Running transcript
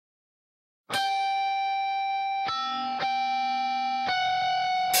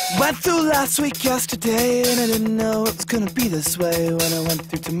Went through last week yesterday, and I didn't know it was gonna be this way. When I went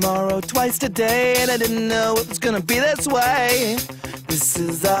through tomorrow twice today, and I didn't know it was gonna be this way. This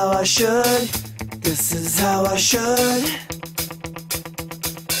is how I should. This is how I should.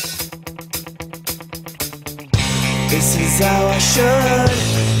 This is how I should.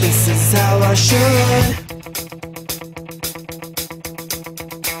 This is how I should.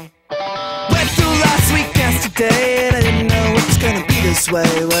 Went through last week yesterday, and I didn't know it was gonna be this way.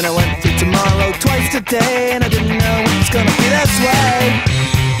 When I went through tomorrow twice today, and I didn't know it was gonna be this way.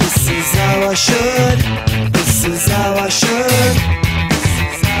 This is how I should. This is how I should. This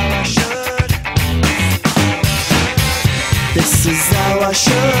is how I should. This is how I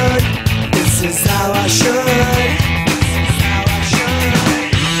should. This is how I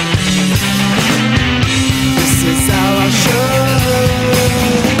should.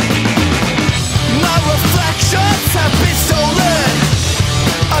 My reflections have been stolen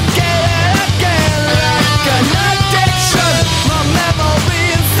again and again like an addiction. My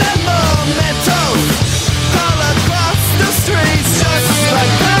memories and mementos all across the streets just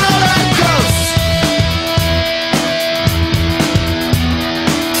like powder ghosts.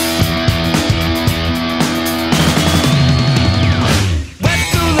 Went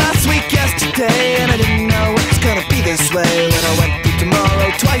through last week yesterday, and I didn't know it was gonna be this way. When I went through tomorrow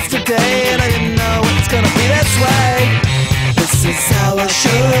twice today, and I didn't know it was gonna be this way. This is how I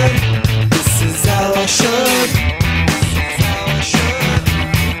should. This is how I should.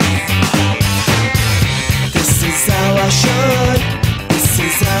 This is how I should. This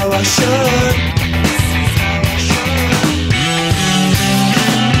is how I should.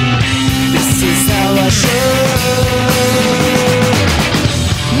 This is how I should.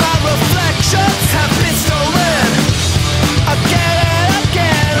 My reflections have been stolen again and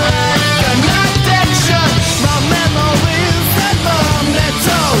again like an addiction. My memories and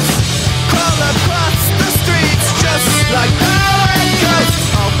mementos crawl across the streets just like powder ghosts.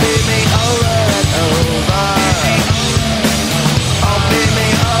 Oh, beat me over and over. Oh, beat me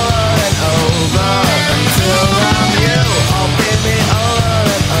over and over until I'm you. Oh, beat me over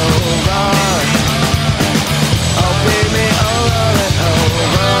and over. Oh, beat me over and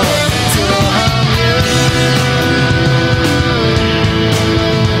over until I'm you.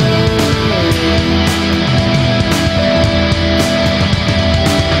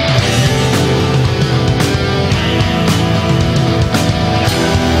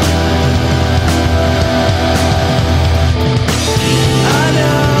 I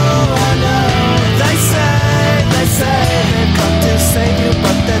know, they say they've come to save you,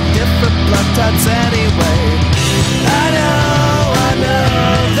 but they're different blood types anyway. I know,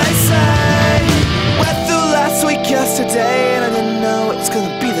 they say. Went through last week yesterday, and I didn't know it was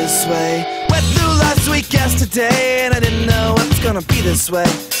gonna be this way. Went through last week yesterday, and I didn't know it was gonna be this way.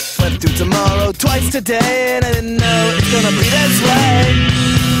 Went through tomorrow twice today, and I didn't know it was gonna be this way.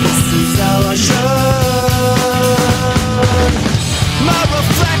 This is how I should. My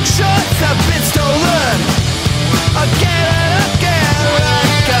reflections have